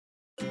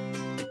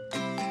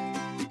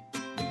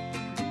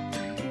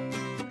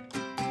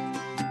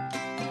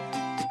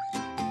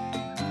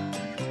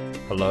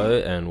Hello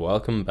and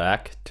welcome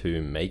back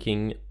to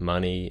Making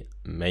Money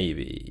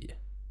Maybe.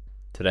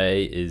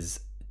 Today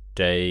is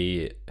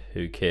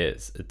who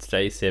cares? It's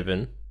day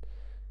 7.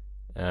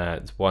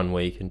 It's 1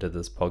 week into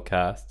this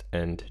podcast,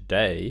 and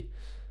today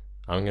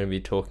I'm going to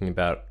be talking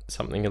about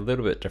something a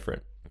little bit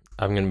different.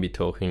 I'm going to be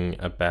talking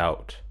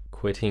about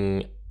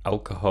quitting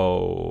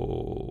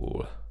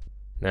alcohol.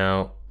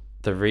 Now,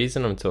 the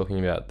reason I'm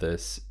talking about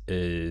this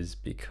is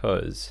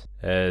because,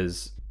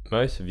 as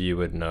most of you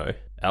would know,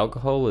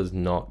 alcohol is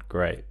not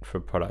great for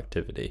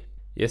productivity.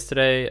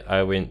 Yesterday,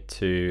 I went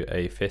to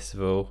a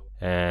festival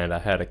and I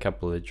had a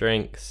couple of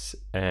drinks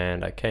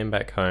and I came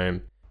back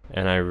home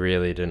and I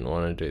really didn't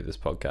want to do this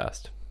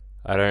podcast.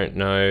 I don't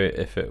know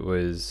if it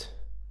was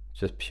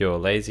just pure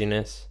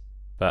laziness,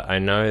 but I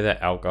know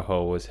that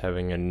alcohol was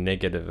having a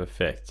negative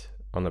effect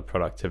on the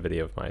productivity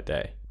of my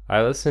day.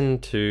 I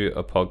listened to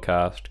a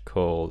podcast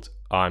called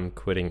I'm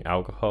Quitting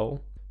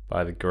Alcohol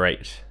by the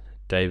great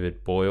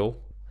David Boyle.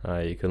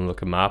 You can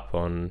look him up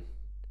on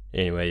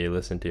anywhere you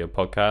listen to your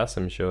podcast.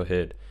 I'm sure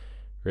he'd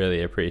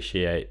really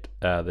appreciate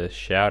this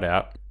shout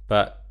out.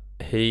 But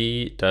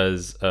he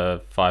does a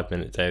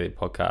 5-minute daily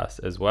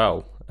podcast as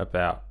well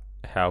about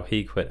how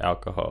he quit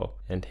alcohol.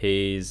 And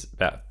he's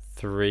about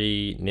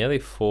nearly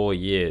 4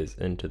 years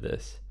into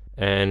this.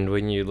 And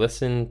when you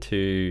listen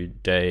to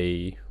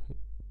day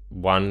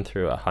 1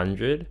 through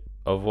 100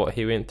 of what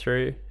he went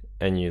through,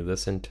 and you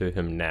listen to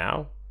him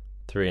now,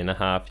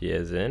 3.5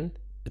 years in,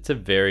 it's a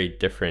very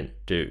different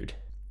dude.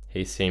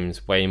 He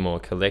seems way more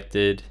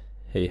collected.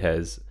 He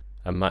has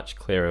a much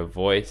clearer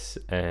voice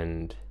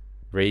and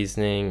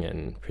reasoning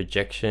and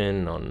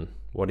projection on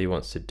what he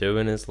wants to do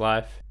in his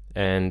life.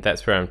 And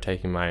that's where I'm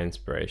taking my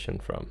inspiration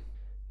from.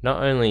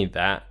 Not only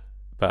that,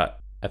 but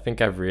I think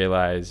I've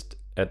realized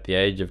at the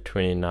age of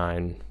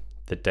 29,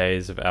 the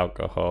days of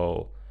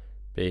alcohol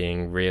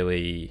being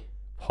really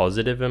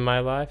positive in my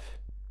life.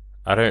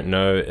 I don't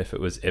know if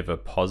it was ever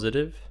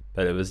positive,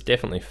 but it was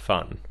definitely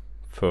fun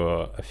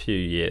for a few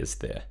years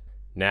there.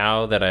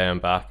 Now that I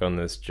embark on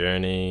this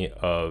journey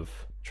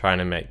of trying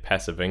to make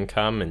passive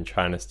income and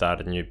trying to start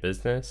a new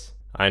business,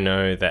 I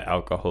know that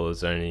alcohol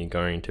is only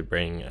going to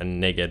bring a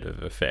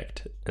negative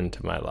effect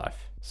into my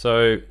life.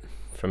 So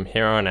from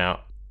here on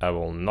out, I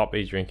will not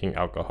be drinking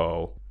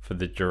alcohol for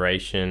the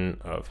duration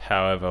of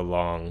however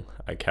long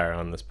I carry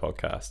on this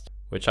podcast,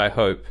 which I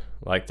hope,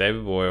 like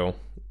David Boyle,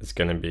 is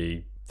going to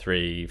be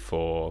 3,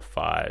 4,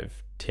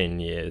 5, 10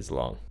 years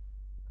long.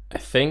 I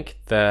think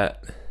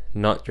that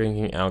not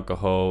drinking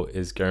alcohol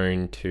is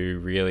going to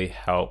really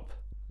help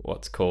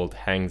what's called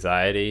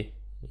hangxiety.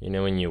 You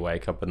know, when you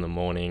wake up in the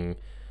morning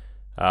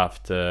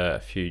after a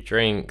few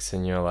drinks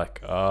and you're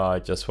like, oh, I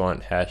just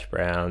want hash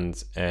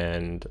browns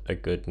and a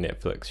good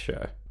Netflix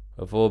show.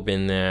 We've all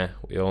been there.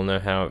 We all know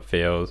how it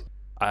feels.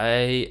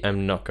 I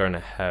am not going to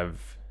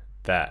have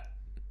that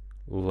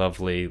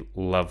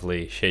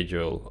lovely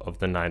schedule of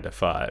the 9 to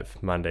 5,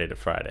 Monday to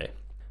Friday.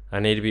 I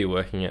need to be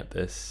working at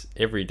this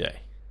every day.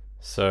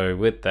 So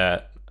with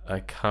that,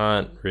 I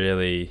can't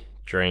really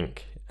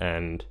drink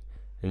and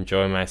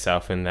enjoy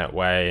myself in that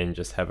way and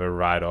just have a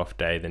write-off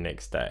day the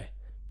next day,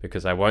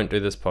 because I won't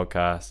do this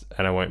podcast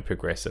and I won't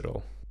progress at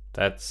all.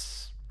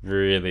 That's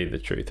really the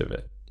truth of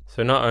it.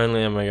 So not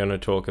only am I going to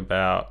talk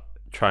about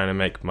trying to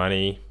make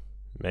money,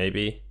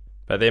 maybe,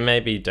 but there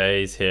may be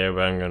days here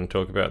where I'm going to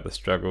talk about the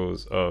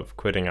struggles of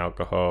quitting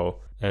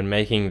alcohol and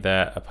making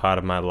that a part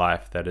of my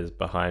life that is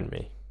behind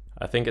me.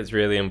 I think it's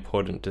really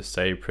important to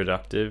stay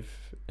productive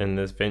in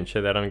this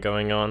venture that I'm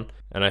going on,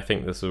 and I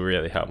think this will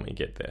really help me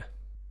get there.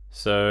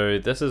 So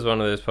this is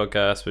one of those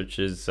podcasts which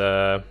is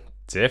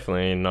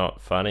definitely not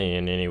funny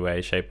in any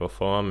way, shape or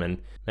form, and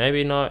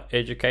maybe not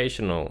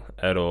educational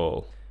at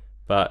all,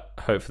 but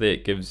hopefully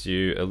it gives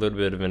you a little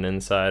bit of an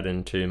insight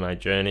into my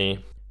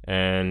journey.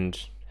 And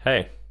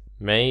hey,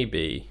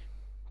 maybe,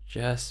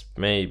 just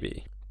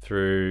maybe,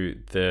 through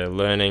the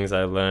learnings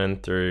I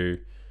learned through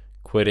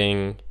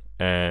quitting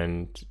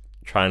and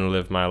trying to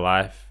live my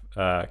life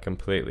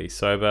completely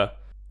sober,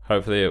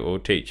 hopefully it will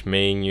teach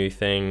me new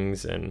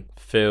things and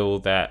fill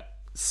that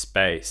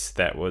space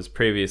that was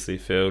previously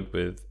filled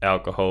with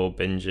alcohol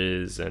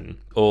binges and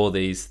all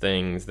these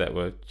things that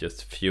were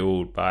just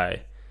fueled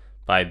by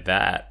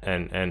that,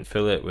 and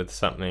fill it with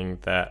something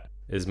that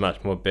is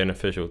much more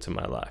beneficial to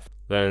my life.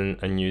 Learn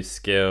a new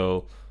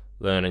skill,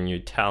 learn a new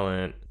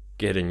talent,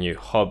 get a new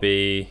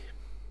hobby.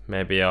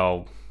 Maybe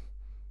I'll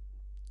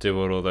do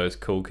what all those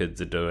cool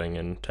kids are doing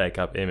and take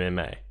up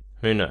MMA.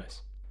 Who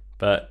knows?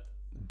 But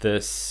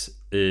this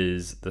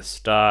is the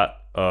start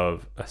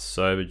of a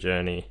sober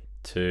journey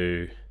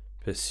to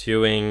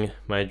pursuing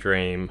my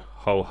dream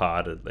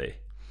wholeheartedly.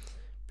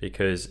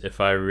 Because if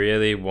I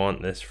really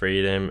want this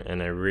freedom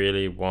and I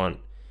really want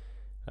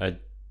a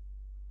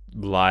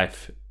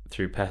life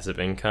through passive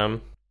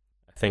income,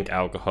 I think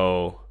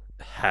alcohol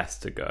has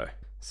to go.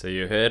 So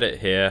you heard it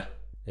here.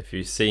 If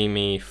you see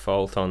me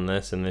fault on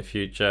this in the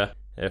future,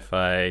 if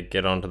I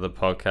get onto the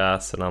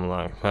podcast and I'm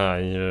like, oh,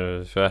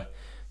 yeah,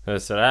 I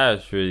said, that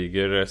was really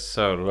good. I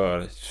saw a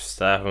lot of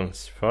stuff on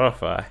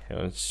Spotify,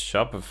 on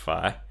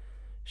Shopify.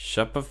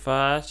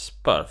 Shopify,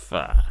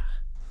 Spotify,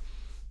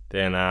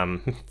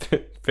 then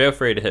feel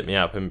free to hit me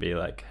up and be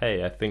like,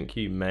 hey, I think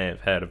you may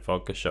have had a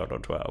vodka shot or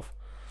 12.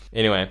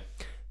 Anyway,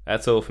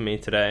 that's all for me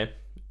today,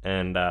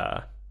 and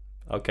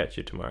I'll catch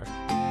you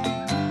tomorrow.